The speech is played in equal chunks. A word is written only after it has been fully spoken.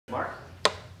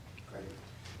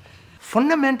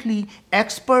Fundamentally,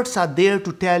 experts are there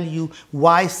to tell you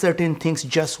why certain things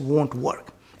just won't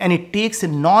work. And it takes a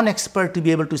non-expert to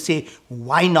be able to say,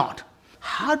 why not?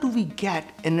 How do we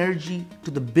get energy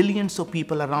to the billions of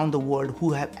people around the world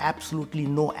who have absolutely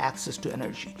no access to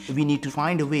energy? We need to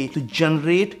find a way to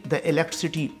generate the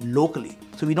electricity locally,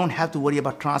 so we don't have to worry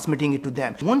about transmitting it to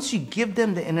them. Once you give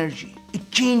them the energy,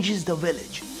 it changes the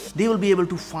village. They will be able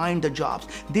to find the jobs.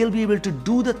 They'll be able to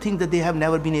do the things that they have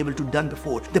never been able to done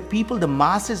before. The people, the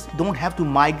masses, don't have to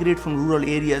migrate from rural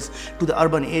areas to the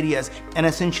urban areas and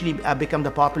essentially become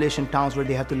the population towns where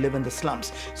they have to live in the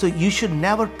slums. So you should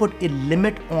never put a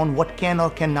limit on what can or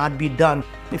cannot be done.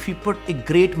 If you put a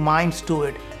great mind to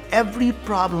it, every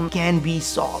problem can be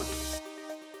solved.